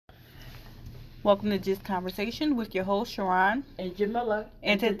Welcome to Just Conversation with your host, Sharon. And Jamila.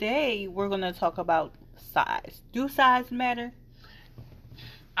 And today we're going to talk about size. Do size matter?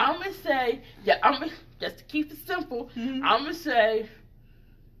 I'm going to say, just to keep it simple, I'm going to say,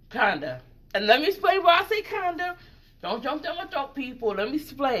 kinda. And let me explain why I say kinda. Don't jump down my throat, people. Let me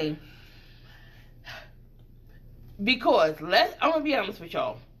explain. Because, I'm going to be honest with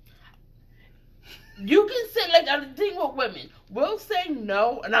y'all. You can say, like, the thing with women, we'll say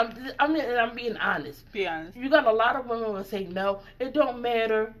no, and I'm being honest. Be honest. You got a lot of women will say no, it don't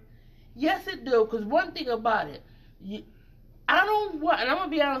matter. Yes, it do, because one thing about it, I don't want, and I'm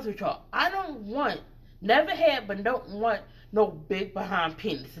going to be honest with y'all, I don't want, never had, but don't want no big behind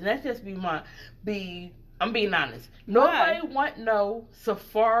penis. And that's just I'm being honest. Why? Nobody want no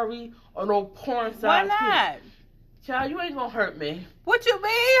safari or no porn size Why not? penis. Child, you ain't going to hurt me. What you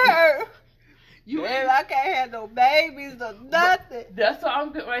mean hurt? Man, I can't have no babies or nothing. That's why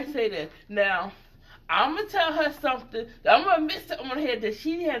I'm getting ready to say this. Now, I'm going to tell her something. I'm going to admit something on her head that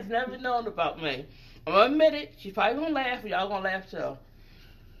she has never known about me. I'm going to admit it. She's probably going to laugh, and y'all going to laugh too.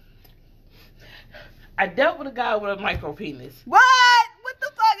 I dealt with a guy with a micro penis. What? What the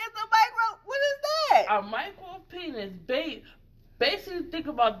fuck is a micro? What is that? A micro penis, basically think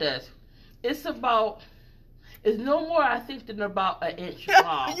about this. It's no more, I think, than about an inch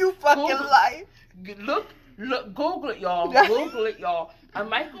long. You fucking lie. Look, Google it, y'all. Google it, y'all. A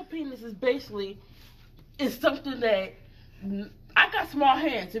micro penis is something that, I got small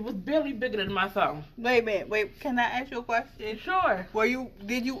hands. It was barely bigger than my thumb. Wait a minute. Wait, can I ask you a question? Sure.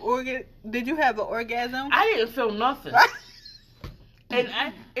 Did you have an orgasm? I didn't feel nothing. And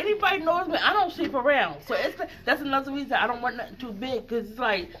anybody knows me, I don't sleep around. So that's another reason I don't want nothing too big. Because it's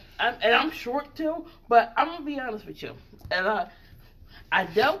like, I'm short too. But I'm going to be honest with you. And I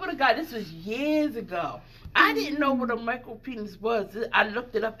dealt with a guy, this was years ago. I didn't know what a micro penis was. I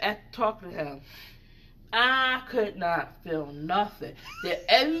looked it up after talking to him. I could not feel nothing. That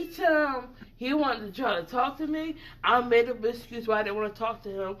every time he wanted to try to talk to me, I made up an excuse why I didn't want to talk to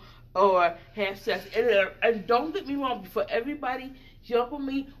him or have sex. And don't get me wrong, before everybody jump on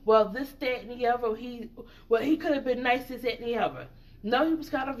me, well, this, that, and the other, he could have been nice, this, that, and the other. No, he was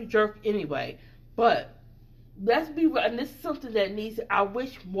kind of a jerk anyway. But let's be real, and this is something that I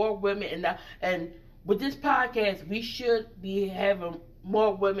wish more women, and with this podcast, we should be having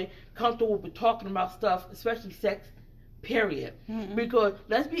more women comfortable with talking about stuff, especially sex, period. Mm-hmm. Because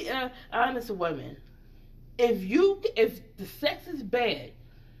let's be honest with women. If the sex is bad,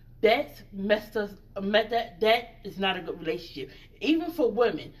 that's messed us. That is not a good relationship. Even for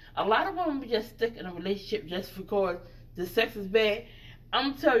women, a lot of women just stick in a relationship just because the sex is bad.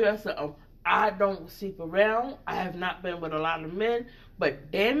 I'm gonna tell you something. I don't sleep around. I have not been with a lot of men,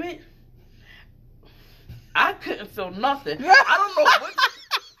 but damn it, I couldn't feel nothing. I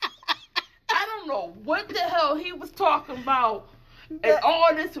don't know what the hell he was talking about. And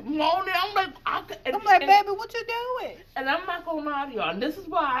all this moaning, I'm like, baby, what you doing? And I'm not gonna lie to y'all. And this is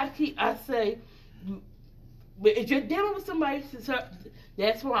why I say, if you're dealing with somebody,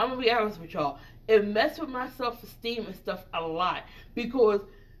 that's why I'm gonna be honest with y'all. It messes with my self-esteem and stuff a lot, because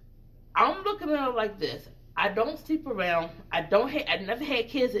I'm looking at it like this. I don't sleep around. I never had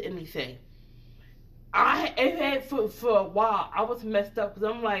kids or anything. I had for a while. I was messed up because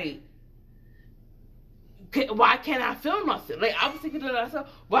I'm like, why can't I feel nothing? Like, I was thinking to myself,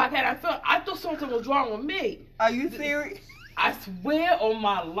 why can't I feel? I thought something was wrong with me. Are you serious? I swear on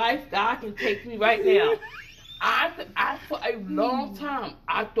my life, God can take me right now. I for a long time,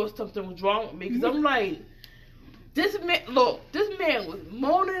 I thought something was wrong with me, because I'm like, this man was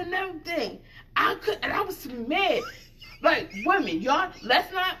moaning and everything. And I was mad. Like, women, y'all,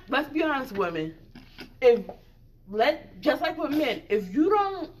 let's be honest, women. Just like with men, if you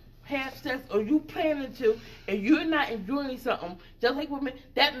don't have sex or you planning to and you're not enjoying something, just like with men,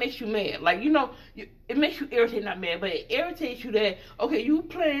 that makes you mad. Like, it makes you irritated, not mad, but it irritates you that, okay, you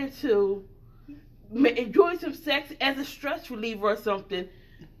plan to enjoy some sex as a stress reliever or something,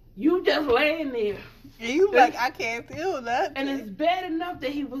 you just laying there. And you like, I can't feel that. And it's bad enough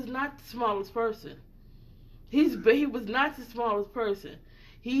that he was not the smallest person. He was not the smallest person.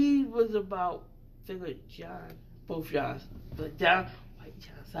 He was about, John, both Johns, but John, White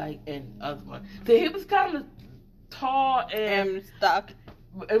John, Syke, and other one. So he was kind of tall and stuck,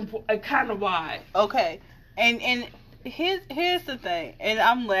 and kind of wide. Okay, and here's the thing, and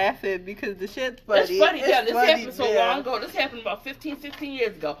I'm laughing because the shit's funny. It's funny, yeah. This happened so long ago. This happened about 15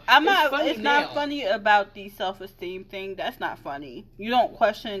 years ago. It's not funny about the self-esteem thing. That's not funny. You don't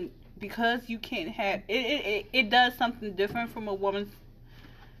question because you can't have it. It does something different from a woman's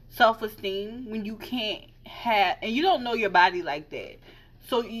self-esteem when you can't have, and you don't know your body like that.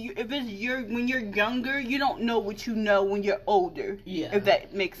 So if it's when you're younger, you don't know what you know when you're older. Yeah. If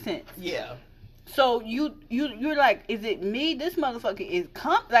that makes sense. Yeah. So you're like, is it me? This motherfucker is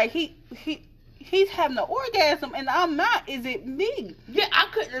like he's having an orgasm and I'm not. Is it me? Yeah, I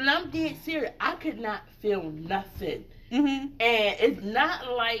couldn't, and I'm dead serious. I could not feel nothing. Mm-hmm. And it's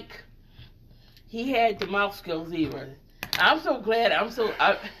not like he had the mouth skills either. I'm so glad.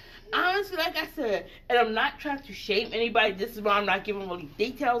 Honestly, like I said, and I'm not trying to shame anybody. This is why I'm not giving really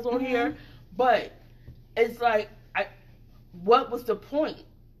details on here. But it's like, what was the point?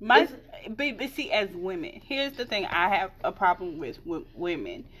 But see, as women, here's the thing I have a problem with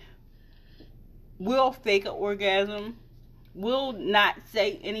women. We'll fake an orgasm. We'll not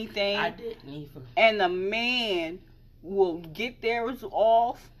say anything. I didn't even. And the man will get theirs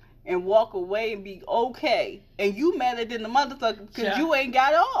off and walk away and be okay. And you madder than the motherfucker because you ain't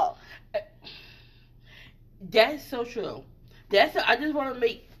got it off. That's so true. I just want to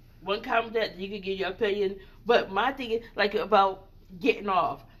make one comment that you can give your opinion. But my thing is, like, about getting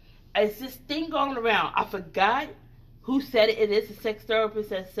off. It's this thing going around. I forgot who said it. It is a sex therapist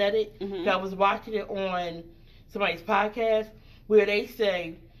that said it. Mm-hmm. I was watching it on somebody's podcast where they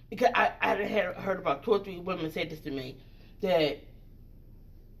say, because I had heard about 2 or 3 women say this to me, that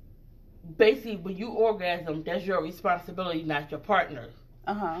basically when you orgasm, that's your responsibility, not your partner's.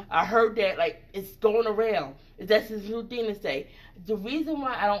 Uh-huh. I heard that, like, it's going around. That's his new thing to say. The reason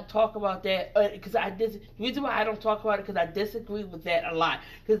why I don't talk about that, because the reason why I don't talk about it, because I disagree with that a lot.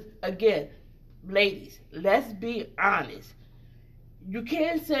 Because, again, ladies, let's be honest. You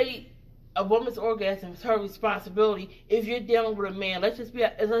can't say a woman's orgasm is her responsibility if you're dealing with a man. Let's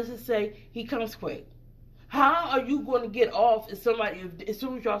just say he comes quick. How are you going to get off if as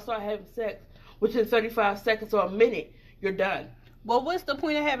soon as y'all start having sex, within 35 seconds or a minute, you're done? Well, what's the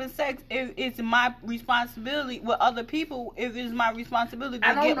point of having sex if it's my responsibility with other people? If it's my responsibility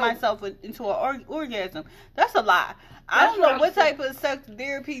to get myself into an orgasm, that's a lie. I don't know what type of sex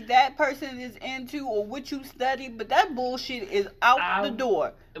therapy that person is into or what you study, but that bullshit is out the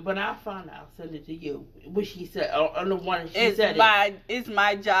door. When I find out, I'll send it to you. What she said on the one she said it's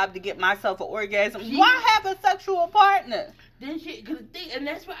my job to get myself an orgasm. Why have a sexual partner? And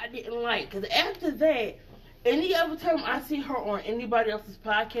that's what I didn't like. Because after that, any other time I see her on anybody else's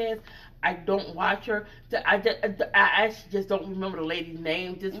podcast, I don't watch her. I actually just don't remember the lady's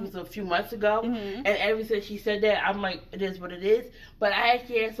name. This was a few months ago. Mm-hmm. And ever since she said that, I'm like, it is what it is. But I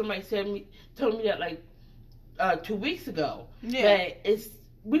actually had somebody told me that like 2 weeks ago. Yeah. That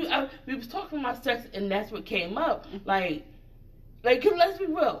we was talking about sex and that's what came up. Like let's be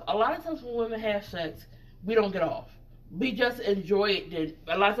real. A lot of times when women have sex, we don't get off. We just enjoy it. Then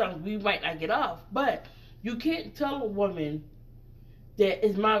a lot of times we might not get off, but you can't tell a woman that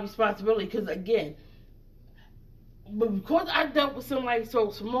it's my responsibility, because again, because I dealt with somebody so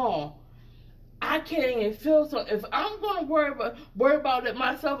small, I can't even feel so. If I'm gonna worry about it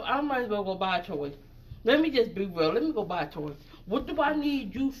myself, I might as well go buy a toy. Let me just be real. Let me go buy a toy. What do I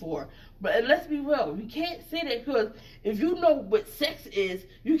need you for? But let's be real. You can't say that, because if you know what sex is,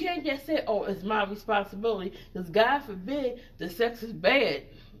 you can't just say, "Oh, it's my responsibility," because God forbid the sex is bad.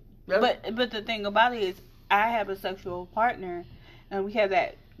 But the thing about it is, I have a sexual partner, and we have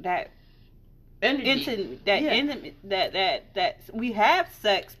that intimate, that we have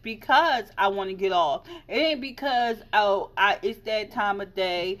sex because I want to get off. It ain't because it's that time of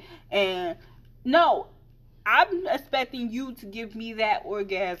day, and no, I'm expecting you to give me that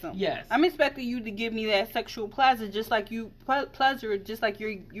orgasm. Yes, I'm expecting you to give me that sexual pleasure, just like you're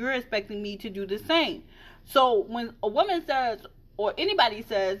expecting me to do the same. So when a woman says, or anybody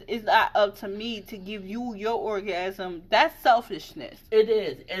says, it's not up to me to give you your orgasm, that's selfishness. It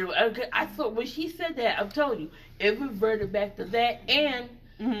is. And I thought when she said that, I'm telling you, it reverted back to that, and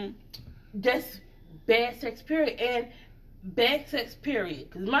just bad sex period. And bad sex period.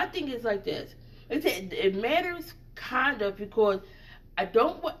 Because my thing is like this. It matters kind of, because I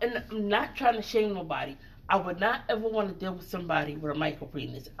don't want, and I'm not trying to shame nobody, I would not ever want to deal with somebody with a micro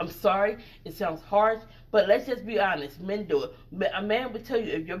penis. I'm sorry, it sounds harsh, but let's just be honest. Men do it. A man would tell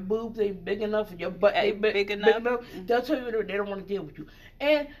you if your boobs ain't big enough, if your butt ain't big enough, they'll tell you they don't want to deal with you.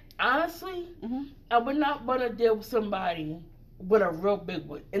 And honestly, I would not want to deal with somebody with a real big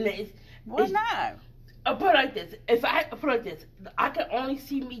one. And why not? I put it like this. I can only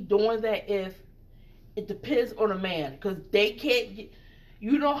see me doing that if it depends on a man, because they can't.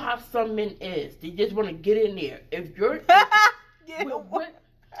 You know how some men is. They just want to get in there. If you're... you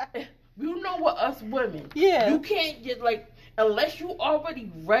know what us women... Yeah. You can't just, like... Unless you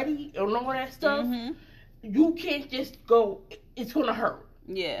already ready and all that stuff, you can't just go... It's going to hurt.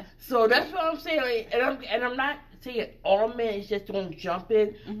 Yeah. So that's what I'm saying. And I'm not say all men is just going to jump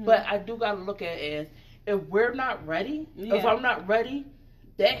in, but I do got to look at it as if we're not ready, if I'm not ready,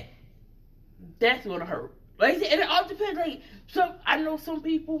 that's going to hurt. Like I said, and it all depends. Like, I know some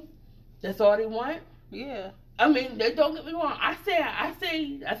people, that's all they want. Yeah. I mean, they don't get me wrong. I think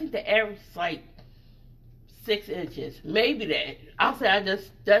the average is like 6 inches, maybe that. I'll say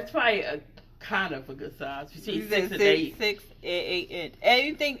that's probably a kind of a good size. You see, 6 and 8. 6 and 8 inch.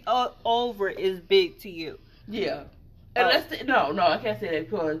 Anything over is big to you. Yeah. Unless no, I can't say that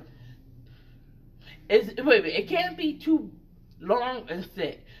because it can't be too long and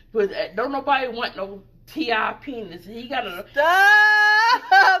thick. Because don't nobody want no T.I. penis. He gotta stop.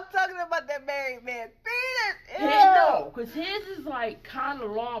 I'm talking about that married man penis. No, because his is like kind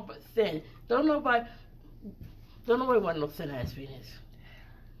of long but thin. Don't nobody want no thin ass penis.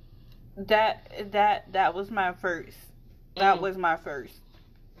 That was my first. That was my first.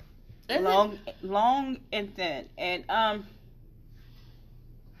 Long and thin. And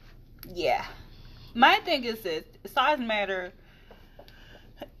yeah. My thing is this: size matter.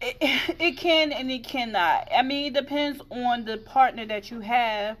 It can and it cannot. I mean, it depends on the partner that you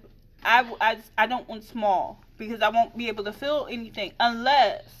have. I don't want small because I won't be able to feel anything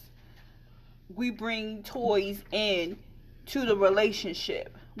unless we bring toys in to the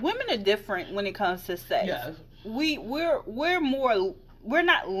relationship. Women are different when it comes to sex. Yes. We're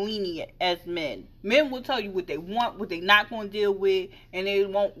not lenient as men. Men will tell you what they want, what they're not going to deal with, and they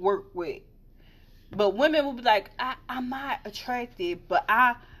won't work with. But women will be like, I'm not attracted, but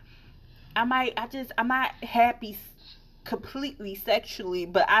I'm not happy completely sexually,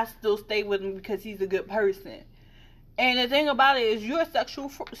 but I still stay with him because he's a good person. And the thing about it is you're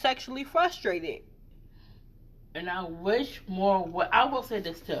sexually frustrated. And I wish more. I will say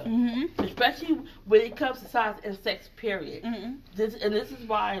this too, especially when it comes to size and sex. Period. This is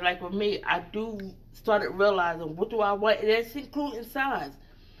why, like with me, I do started realizing what do I want, and that's including size.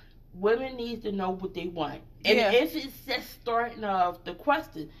 Women need to know what they want, and if it's just starting off the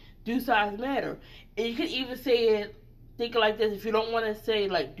question, do size matter? And you can even say it, think like this. If you don't want to say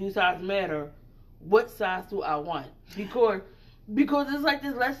like, do size matter? What size do I want? Because it's like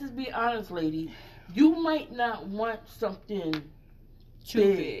this. Let's just be honest, ladies. You might not want something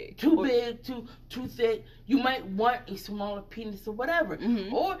too big, too thick. You might want a smaller penis or whatever.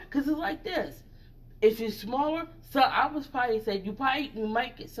 Or, because it's like this. If you're smaller, so I was probably say you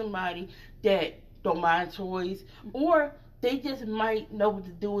might get somebody that don't mind toys, or they just might know what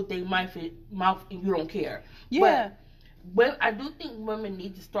to do with their mouth and you don't care. Yeah. But I do think women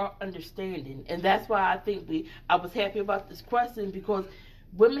need to start understanding, and that's why I was happy about this question, because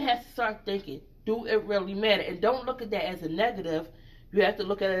women have to start thinking, do it really matter? And don't look at that as a negative. You have to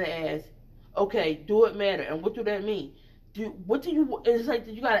look at it as, okay, do it matter? And what do that mean? It's like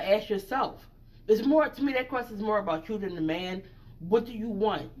you got to ask yourself. It's more, to me, that question is more about you than the man. What do you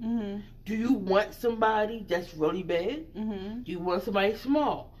want? Do you want somebody that's really big? Do you want somebody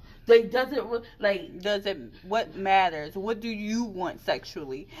small? What matters? What do you want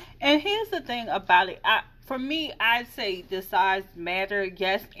sexually? And here's the thing about it. For me, I'd say the size matter,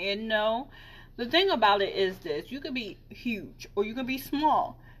 yes and no. The thing about it is this: you could be huge or you could be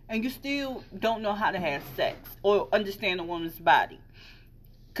small, and you still don't know how to have sex or understand a woman's body.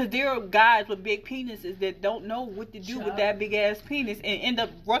 Because there are guys with big penises that don't know what to do with that big ass penis and end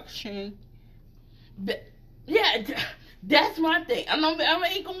up rupturing. Yeah, that's my thing. I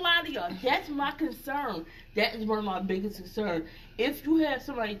ain't gonna lie to y'all. That's my concern. That is one of my biggest concerns. If you have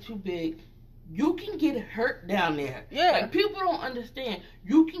somebody too big, you can get hurt down there. Yeah. Like, people don't understand.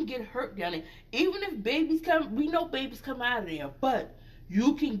 You can get hurt down there. Even if babies come, we know babies come out of there, but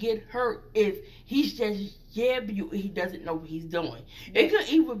you can get hurt if he's just jabbing you and he doesn't know what he's doing. It could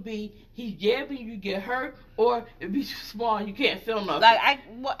either be he's jabbing you, get hurt, or it be too small and you can't feel nothing. Like,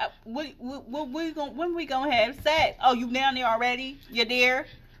 when we gonna have sex? Oh, you down there already? You're there?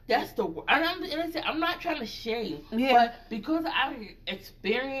 That's the word. I'm not trying to shame, but because I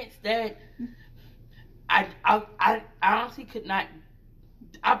experienced that, I honestly could not.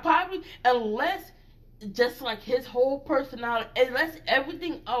 I probably, unless just like his whole personality, unless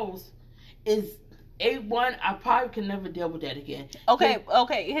everything else is A1, I probably can never deal with that again.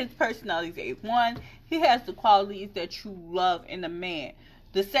 Okay, his personality is A1. He has the qualities that you love in a man.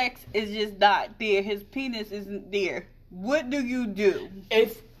 The sex is just not there. His penis isn't there. What do you do?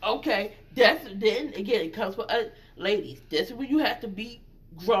 Then again, it comes for us ladies. That's when you have to be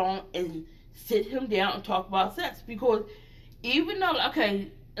grown and sit him down and talk about sex. Because even though,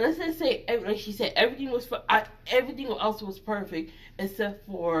 let's just say, like she said, everything else was perfect except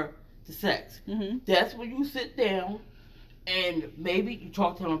for the sex. That's when you sit down and maybe you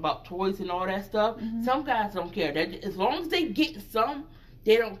talk to them about toys and all that stuff. Mm-hmm. Some guys don't care. As long as they get some,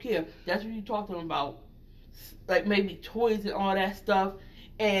 they don't care. That's when you talk to them about, like, maybe toys and all that stuff,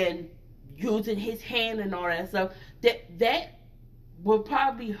 and using his hand and all that stuff. That will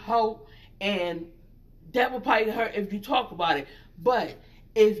probably help, and that will probably hurt if you talk about it. But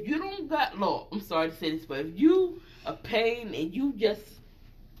if you don't got law, I'm sorry to say this, but if you a pain and you just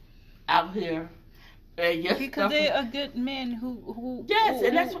out here and just because there are good men who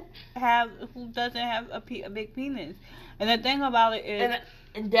doesn't have a big penis, and the thing about it is,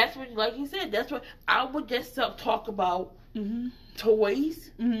 and that's what, like you said, that's what I would just talk about. Mm-hmm.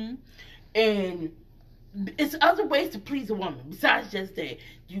 Toys, mm-hmm. And it's other ways to please a woman besides just that.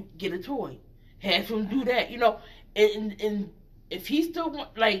 You get a toy, have him do that, you know, and if he still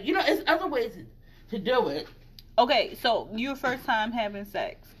want, like, you know, it's other ways to do it. Okay, so your first time having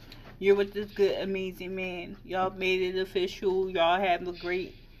sex, you're with this good, amazing man. Y'all made it official. Y'all have a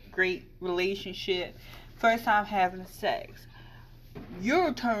great relationship. First time having sex,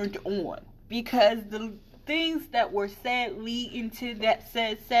 you're turned on because the things that were said leading to that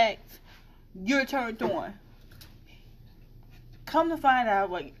said sex, you're turned on. Come to find out,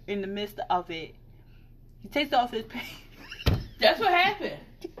 like, in the midst of it, he takes off his pants. That's what happened.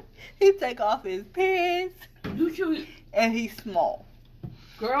 He take off his pants. And he's small.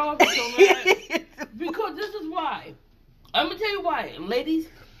 Girl, I'm so mad. Because this is why. I'm going to tell you why. Ladies,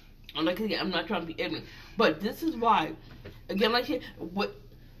 I'm not trying to be ignorant, but this is why. Again, like shit,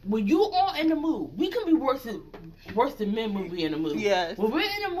 when you are in the mood, we can be worse than men when we're in the mood. Yes. When we're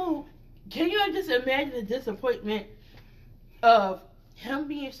in the mood, can you just imagine the disappointment of him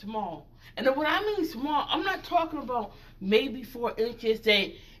being small? And then when I mean small, I'm not talking about maybe 4 inches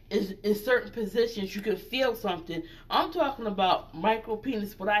that is in certain positions you can feel something. I'm talking about micro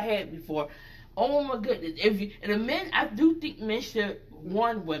penis, what I had before. Oh my goodness. And the men, I do think men should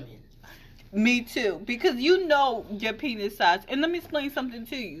warn women. Me too, because you know your penis size. And let me explain something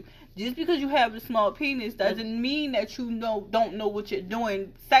to you. Just because you have a small penis doesn't mean that you don't know what you're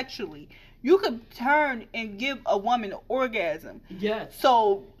doing sexually. You could turn and give a woman an orgasm. Yes.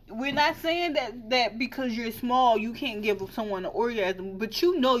 So we're not saying that because you're small you can't give someone an orgasm, but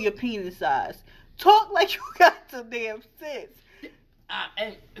you know your penis size. Talk like you got some damn sense.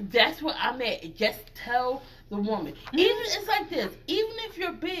 And that's what I meant. Just tell the woman. Mm-hmm. Even it's like this. Even if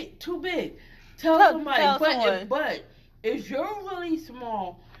you're big, too big, tell somebody. But if you're really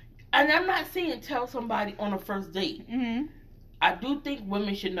small, and I'm not saying tell somebody on a first date. Mm-hmm. I do think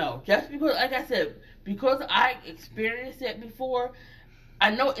women should know. Just because, like I said, because I experienced it before. I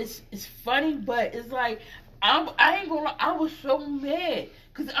know it's funny, but it's like I ain't gonna lie, I was so mad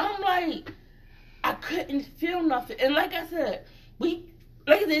because I'm like I couldn't feel nothing, and like I said, this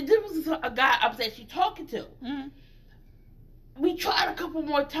was a guy I was actually talking to. Mm-hmm. We tried a couple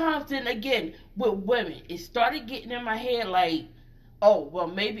more times, then again with women, it started getting in my head like, oh well,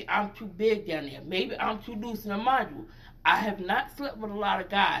 maybe I'm too big down there, maybe I'm too loose in the module. I have not slept with a lot of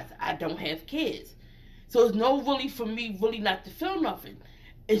guys. I don't have kids, so it's no really for me really not to feel nothing.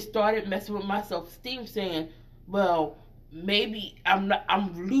 It started messing with my self-esteem, saying, well, maybe I'm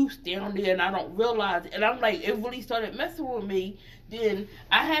loose down there and I don't realize it. And I'm like, it really started messing with me. Then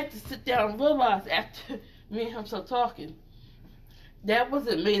I had to sit down and realize after me and him started talking, that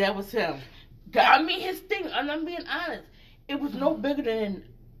wasn't me, that was him. I mean, his thing, and I'm being honest, it was no bigger than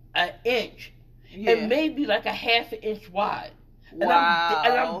an inch. Yeah. And maybe like a half an inch wide. Wow.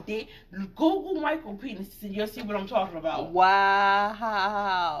 And I'm dead. Google micro penis and you'll see what I'm talking about.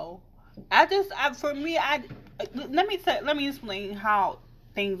 Wow. Let me explain how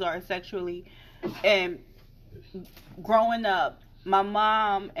things are sexually. And growing up, my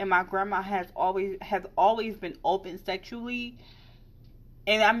mom and my grandma have always been open sexually,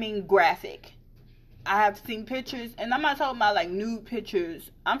 and I mean graphic. I have seen pictures, and I'm not talking about like nude pictures.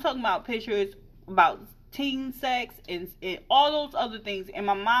 I'm talking about pictures about teen sex and all those other things. And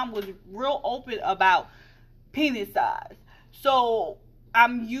my mom was real open about penis size. So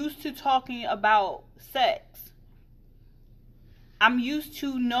I'm used to talking about sex. I'm used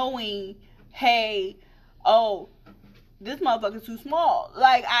to knowing, hey, oh, this motherfucker's too small.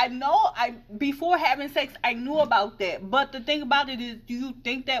 Like, before having sex, I knew about that. But the thing about it is, do you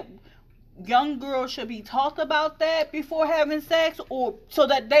think that young girls should be taught about that before having sex, or so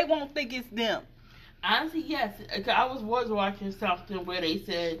that they won't think it's them? Honestly, yes. I was watching something where they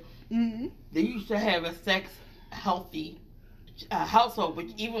said they used to have a sex-healthy household, but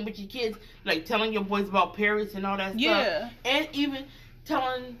even with your kids, like telling your boys about periods and all that stuff, and even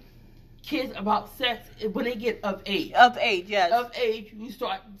telling kids about sex when they get of age. Of age, yes. Of age, you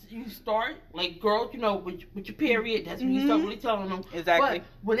start like girls, with your period. That's when you start really telling them. Exactly.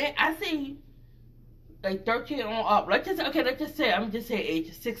 But when I say like 13 on up, let's just say I'm just saying age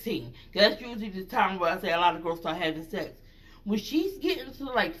of 16. That's usually the time where I say a lot of girls start having sex. When she's getting to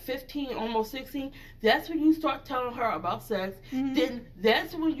like 15, almost 16, that's when you start telling her about sex. Then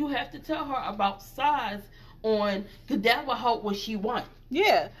that's when you have to tell her about size because that will help what she wants.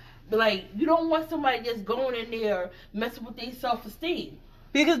 Yeah. But like, you don't want somebody just going in there messing with their self-esteem.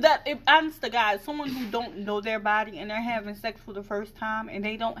 Because honest to God, someone who don't know their body and they're having sex for the first time and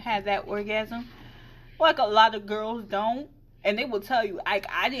they don't have that orgasm, like a lot of girls don't, and they will tell you, like,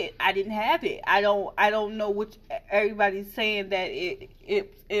 I didn't have it. I don't know what everybody's saying that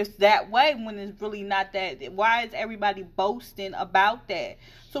it's that way when it's really not that. Why is everybody boasting about that?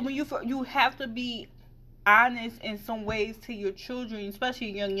 So when you have to be honest in some ways to your children,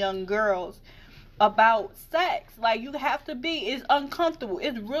 especially young girls, about sex. Like, you have to be. It's uncomfortable.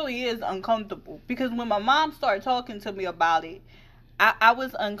 It really is uncomfortable. Because when my mom started talking to me about it, I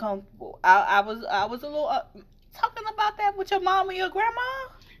was uncomfortable. I was a little talking about that with your mom and your grandma.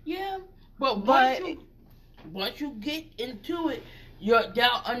 Yeah, but once you get into it,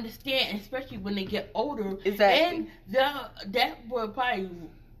 they'll understand, especially when they get older. Exactly. And that will probably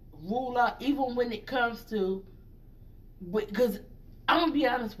rule out even when it comes to, because I'm gonna be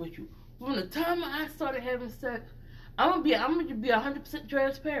honest with you. From the time I started having sex, I'm gonna be 100%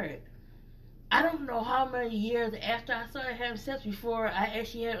 transparent. I don't know how many years after I started having sex before I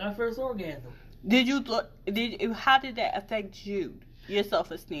actually had my first orgasm. How did that affect you, your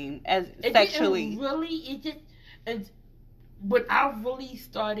self-esteem, It sexually? When I really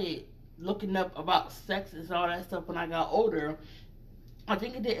started looking up about sex and all that stuff when I got older, I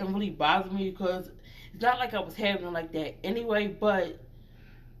think it didn't really bother me because it's not like I was having it like that anyway, but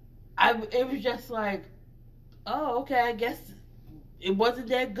it was just like, oh, okay, I guess it wasn't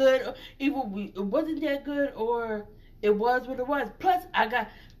that good. It wasn't that good, or it was what it was. Plus, I got,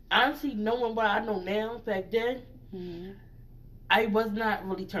 honestly, knowing what I know now, back then, I was not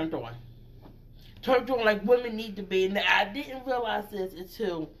really turned on. Turned on like women need to be. And I didn't realize this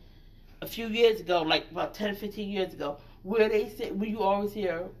until a few years ago, like about 10, 15 years ago, where they said, when you always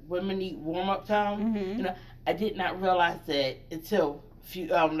hear women need warm-up time, I did not realize that until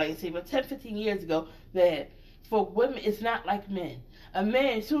like I say, about 10, 15 years ago, that for women, it's not like men. A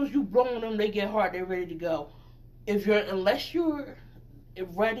man, as soon as you blow on them, they get hard, they're ready to go. Unless you're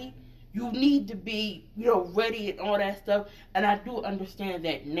ready, you need to be, ready and all that stuff. And I do understand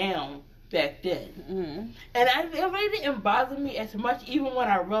that now, back then. And it really didn't bother me as much, even when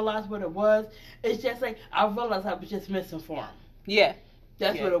I realized what it was. It's just like, I realized I was just misinformed. Yeah.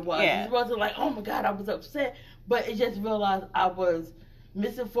 That's what it was. Yeah. It wasn't like, oh my God, I was upset. But it just realized I was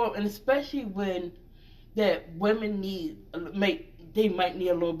misinformed, and especially when that women they might need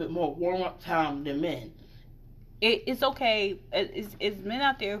a little bit more warm-up time than men. It's okay. It's men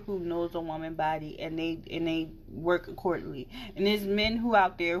out there who knows a woman's body and they work accordingly, and there's men who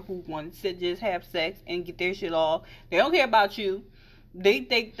out there who want to just have sex and get their shit off. They don't care about you. They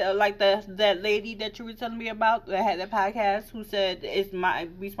think that lady that you were telling me about that had that podcast who said it's my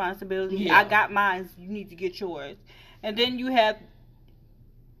responsibility. Yeah. I got mine. You need to get yours. And then you have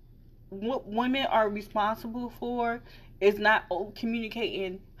what women are responsible for is not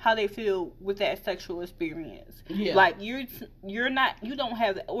communicating how they feel with that sexual experience. Yeah. Like you don't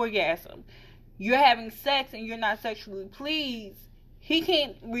have the orgasm. You're having sex and you're not sexually pleased. He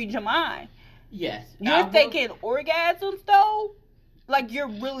can't read your mind. Yes. You're thinking orgasms though, like you're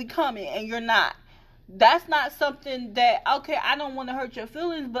really coming and you're not. That's not something that, okay, I don't want to hurt your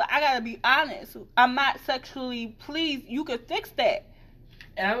feelings, but I gotta be honest. I'm not sexually pleased. You could fix that.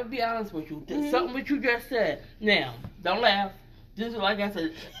 And I'm going to be honest with you. Something that you just said. Now, don't laugh. This is like I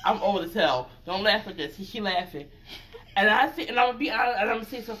said, I'm old as hell. Don't laugh at this. She laughing. And I'm going to be honest, and I'm going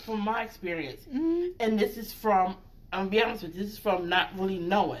to say something from my experience. And this is from, I'm going to be honest with you, this is from not really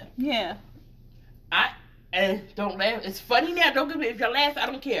knowing. Yeah. And don't laugh. It's funny now. Don't give me, if you laugh, I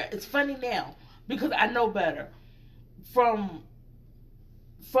don't care. It's funny now. Because I know better. From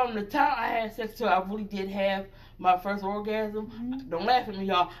the time I had sex till I really did have my first orgasm, don't laugh at me,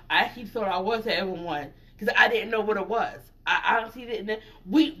 y'all. I actually thought I was having one because I didn't know what it was. I honestly didn't.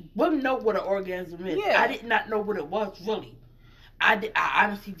 Women know what an orgasm is. Yeah. I did not know what it was really. I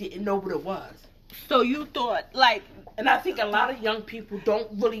honestly didn't know what it was. So you thought and I think a lot of young people don't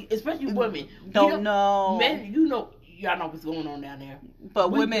really, especially women, don't know. Men, y'all know what's going on down there.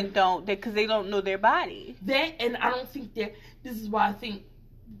 But women don't, because they don't know their body. And I don't think this is why I think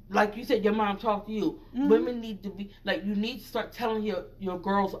like you said, your mom talked to you. Mm-hmm. Women need to be like, you need to start telling your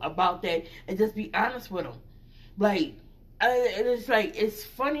girls about that and just be honest with them. Like, it's like, it's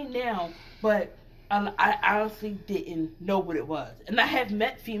funny now, but I honestly didn't know what it was. And I have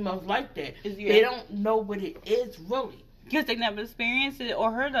met females like that. They don't know what it is really. Because they never experienced it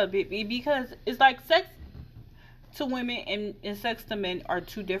or heard of it. Because it's like sex to women and sex to men are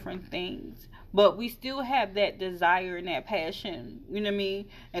two different things. But we still have that desire and that passion, you know what I mean?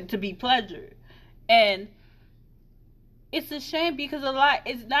 And to be pleasured. And it's a shame because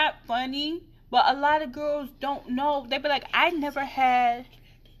it's not funny, but a lot of girls don't know. They be like, I never had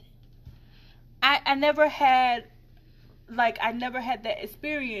that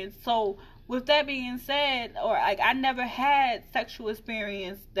experience. So with that being said, or like I never had sexual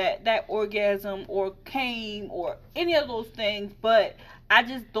experience that orgasm or came or any of those things, but I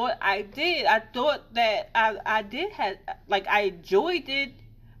just thought I did. I thought that I did have, like, I enjoyed it,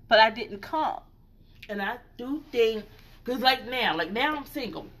 but I didn't come. And I do think, because like now I'm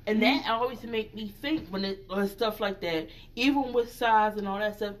single, and that always make me think when stuff like that, even with size and all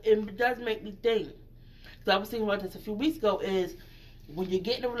that stuff, it does make me think. So I was thinking about this a few weeks ago, is when you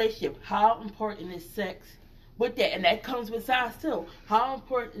get in a relationship, how important is sex with that? And that comes with size too. How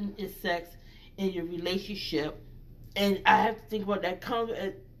important is sex in your relationship? And I have to think about that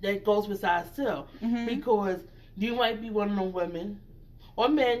goes with size too. Mm-hmm. Because you might be one of them women or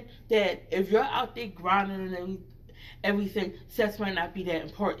men that if you're out there grinding and everything, sex might not be that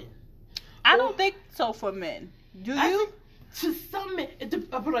important. I don't think so for men. Do you? To some men, it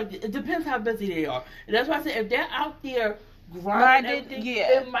depends how busy they are. And that's why I say if they're out there grinding,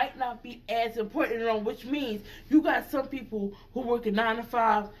 it might not be as important, which means you got some people who work a 9 to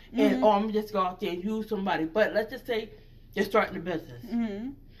 5 and I'm just go out there and use somebody. But let's just say they're starting a business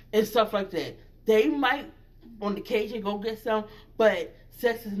and stuff like that. They might on occasion go get some, but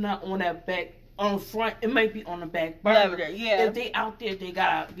sex is not on that back. On the front, it might be on the back burner. Yeah. If they out there, they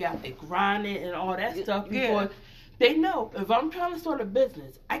gotta be out there grinding and all that stuff because they know if I'm trying to start a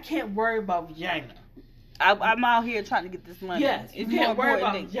business, I can't worry about vagina. I'm out here trying to get this money. Yes, it's you can't worry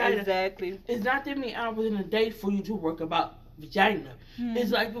about vagina. Exactly. It's not that many hours in a day for you to work about vagina. It's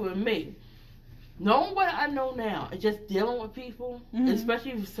like with me. Knowing what I know now and just dealing with people,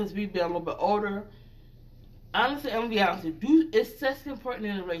 especially since we've been a little bit older, honestly, I'm going to be honest with you, it's sex important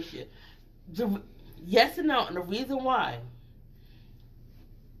in a relationship. Yes and no, and the reason why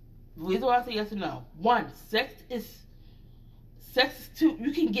I say yes and no. One, sex is too,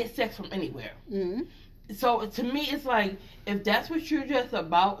 you can get sex from anywhere. So to me, it's like, if that's what you're just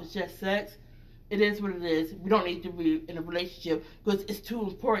about, it's just sex, it is what it is. We don't need to be in a relationship because it's too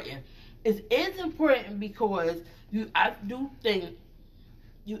important. It is important because I do think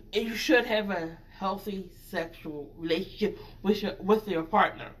you should have a healthy sexual relationship with your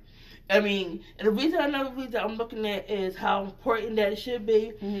partner. I mean, and another reason I'm looking at is how important that it should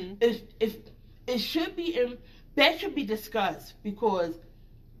be. If it should be, that should be discussed because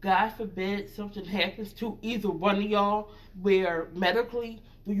God forbid something happens to either one of y'all where medically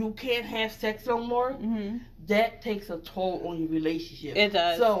you can't have sex no more, that takes a toll on your relationship. It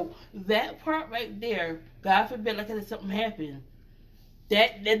does. So that part right there, God forbid, like I said, something happened.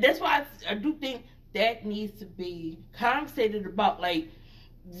 That's why I do think that needs to be conversated about. Like,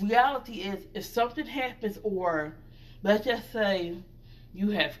 reality is, if something happens, or let's just say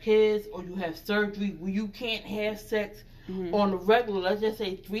you have kids or you have surgery where you can't have sex on the regular, let's just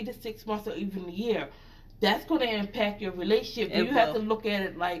say 3 to 6 months or even a year, that's going to impact your relationship. You have to look at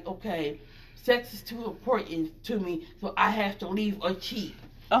it like, okay, sex is too important to me, so I have to leave or cheat.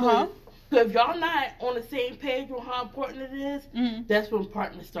 Because if y'all not on the same page on how important it is, that's when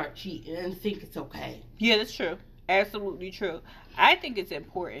partners start cheating and think it's okay. Yeah, that's true. Absolutely true. I think it's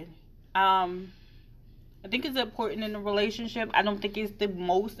important. I think it's important in a relationship. I don't think it's the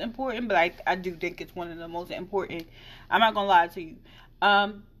most important, but I do think it's one of the most important. I'm not gonna lie to you.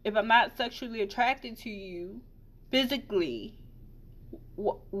 If I'm not sexually attracted to you physically,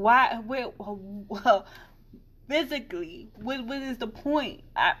 physically, what is the point?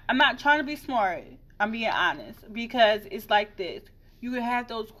 I'm not trying to be smart. I'm being honest, because it's like this. You can have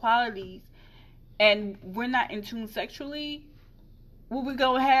those qualities, and we're not in tune sexually. Well, we're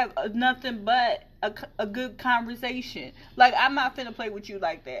gonna have nothing but a good conversation. Like, I'm not finna play with you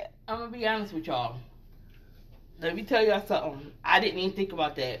like that. I'm gonna be honest with y'all. Let me tell y'all something. I didn't even think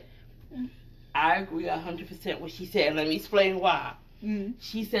about that. I agree 100% what she said. Let me explain why.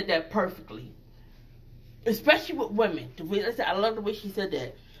 She said that perfectly. Especially with women. I love the way she said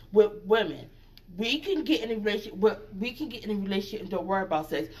that. With women, we can get in a relationship and don't worry about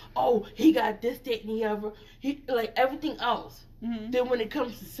sex. Oh, he got this, that, and the other. He like everything else. then when it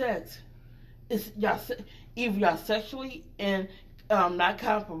comes to sex, it's either y'all sexually and not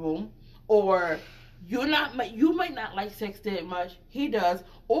comparable, or you might not like sex that much, he does,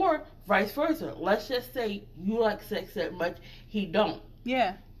 or vice versa. Let's just say you like sex that much, he don't.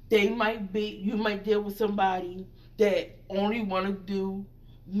 Yeah. You might deal with somebody that only want to do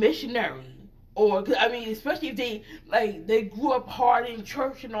missionary, or I mean, especially if they grew up hard in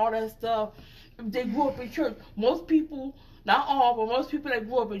church and all that stuff. If they grew up in church, most people, not all, but most people that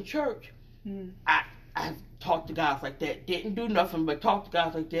grew up in church, I've talked to guys like that. Didn't do nothing but talk to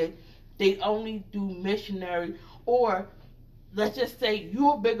guys like that. They only do missionary, or let's just say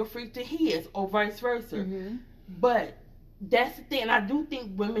you're a bigger freak than he is, or vice versa. Mm-hmm. But that's the thing, and I do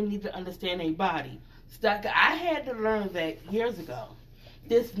think women need to understand their body. I had to learn that years ago.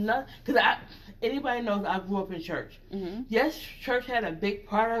 Because anybody knows I grew up in church. Mm-hmm. Yes, church had a big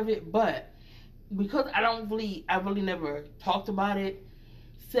part of it, but because I really never talked about it.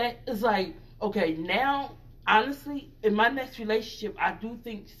 It's like, okay, now, honestly, in my next relationship, I do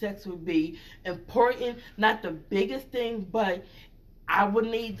think sex would be important. Not the biggest thing, but I would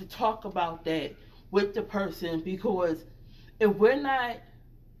need to talk about that with the person, because if we're not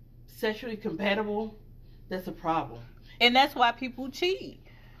sexually compatible, that's a problem. And that's why people cheat.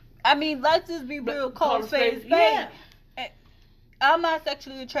 I mean, let's just be real, cold face. Yeah. I'm not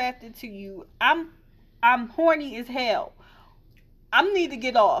sexually attracted to you. I'm horny as hell. I need to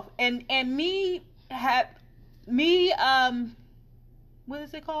get off. And me what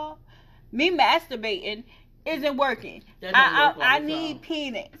is it called? Me masturbating isn't working. I need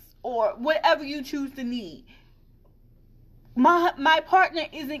penis or whatever you choose to need. My partner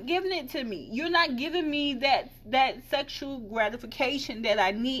isn't giving it to me. You're not giving me that sexual gratification that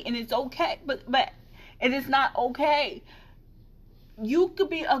I need, and it's okay, but it is not okay. You could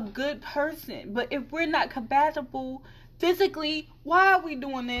be a good person, but if we're not compatible physically, why are we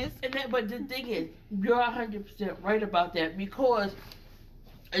doing this? But the thing is, you're 100% right about that, because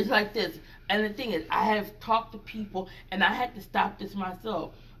it's like this. And the thing is, I have talked to people, and I had to stop this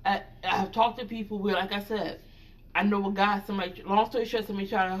myself. I have talked to people where, like I said, I know a guy, long story short, somebody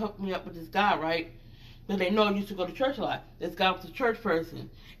trying to hook me up with this guy, right? But they know I used to go to church a lot. This guy was a church person.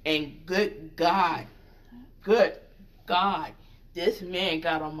 And good God, this man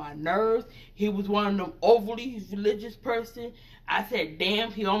got on my nerves. He was one of them overly religious person. I said,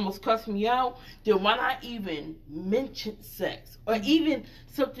 damn, he almost cussed me out. Then when I even mentioned sex, or even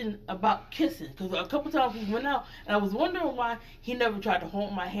something about kissing, because a couple times we went out, and I was wondering why he never tried to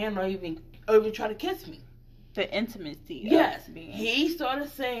hold my hand or even try to kiss me. The intimacy. Yes. He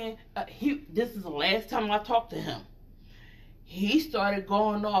started saying, this is the last time I talked to him. He started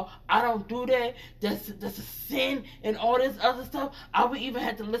going off, I don't do that, that's a sin, and all this other stuff. I would even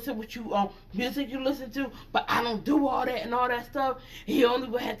have to listen with you music you listen to, but I don't do all that and all that stuff. He only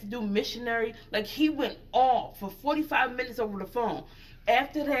would have to do missionary. Like, he went off for 45 minutes over the phone.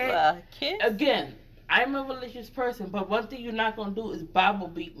 After that, again, I'm a religious person, but one thing you're not going to do is Bible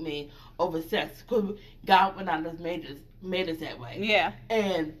beat me over sex, because God would not have made us that way. Yeah.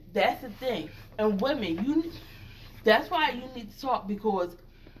 And that's the thing. And women, that's why you need to talk, because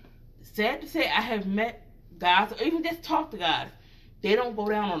sad to say, I have met guys, or even just talk to guys, they don't go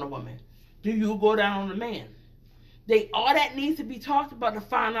down on a woman. Do you go down on a man? All that needs to be talked about to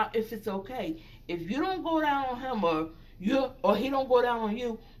find out if it's okay. If you don't go down on him, or he don't go down on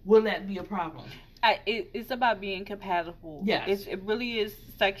you, will that be a problem? It's about being compatible. Yes. It really is.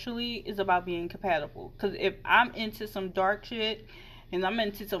 Sexually, it's about being compatible. Because if I'm into some dark shit, and I'm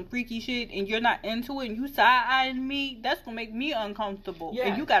into some freaky shit, and you're not into it, and you side-eyeing me, that's going to make me uncomfortable. Yeah.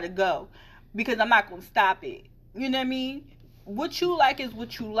 And you got to go. Because I'm not going to stop it. You know what I mean? What you like is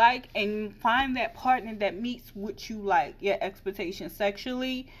what you like, and find that partner that meets what you like, your expectations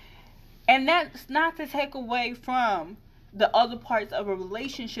sexually. And that's not to take away from the other parts of a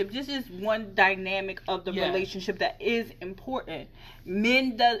relationship. This is one dynamic of the relationship that is important.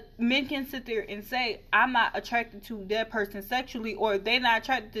 Men can sit there and say, I'm not attracted to that person sexually, or they're not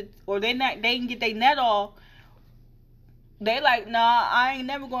attracted, or they can get their net off. They like, nah, I ain't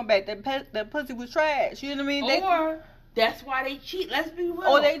never going back. That pussy was trash. You know what I mean? That's why they cheat. Let's be real.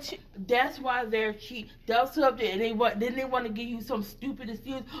 Or they cheat. That's why they're cheat. They'll sit up there and they want to give you some stupid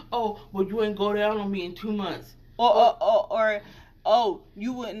excuse. Oh, well, you ain't go down on me in 2 months. Or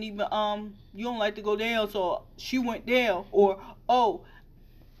you wouldn't even you don't like to go down, so she went down. Or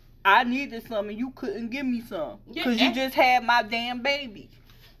I needed some and you couldn't give me some because you just had my damn baby.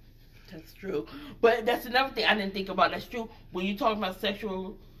 That's true, but that's another thing I didn't think about. That's true when you talk about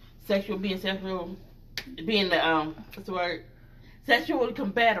sexual being the what's the word? Sexually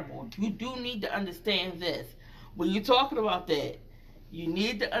compatible. You do need to understand this. when you're talking about that, you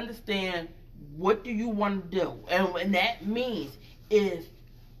need to understand what do you want to do. And that means if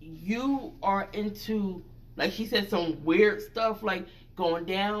you are into, like she said, some weird stuff like going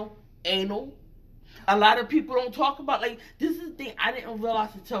down, anal. A lot of people don't talk about, like, this is the thing I didn't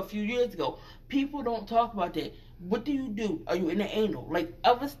realize until a few years ago. People don't talk about that. What do you do? Are you into anal? Like,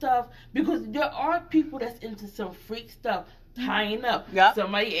 other stuff? Because there are people that's into some freak stuff, tying up. Yep.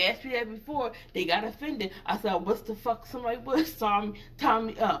 Somebody asked me that before. They got offended. I said, what's the fuck somebody was tying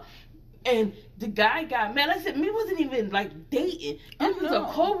me up? And the guy got mad. I said, me wasn't even, like, dating. This was a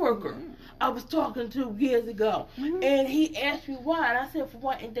coworker I was talking to years ago. And he asked me why. And I said, for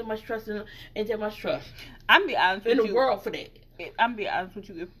what? Ain't that much trust I'm be honest with you. In the world for that. I'm be honest with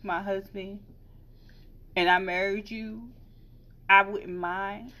you. If my husband and I married you, I wouldn't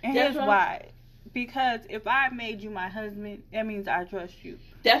mind. And here's why. Because if I made you my husband, that means I trust you.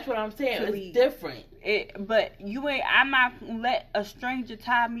 That's what I'm saying. It's different. But you ain't. I'm not gonna let a stranger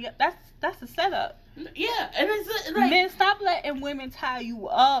tie me up. That's a setup. Yeah, and it's like, men, stop letting women tie you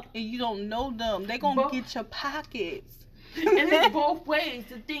up and you don't know them. They gonna get your pockets. And it's both ways.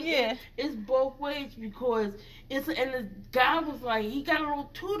 The thing is, it's both ways because and the guy was like, he got a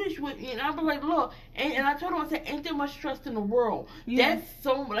little tuttish with me, and I was like, look, and I told him, I said, ain't there much trust in the world? Yeah. That's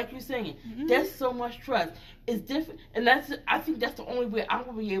so, like you're saying, that's so much trust. It's different, and I think that's the only way I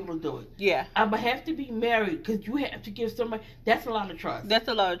will be able to do it. Yeah, I would have to be married because you have to give somebody. That's a lot of trust. That's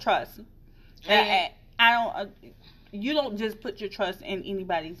a lot of trust. And I don't. You don't just put your trust in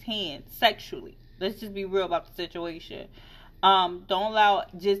anybody's hands sexually. Let's just be real about the situation. Don't allow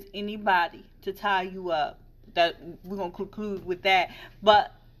just anybody to tie you up. That we're gonna conclude with that.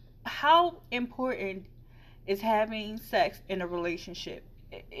 But how important is having sex in a relationship?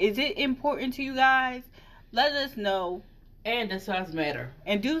 Is it important to you guys? Let us know. And does size matter?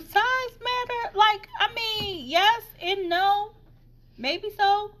 And do size matter? Like, I mean, yes and no. Maybe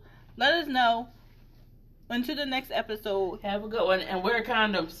so. Let us know. Until the next episode. Have a good one and wear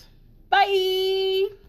condoms. Bye.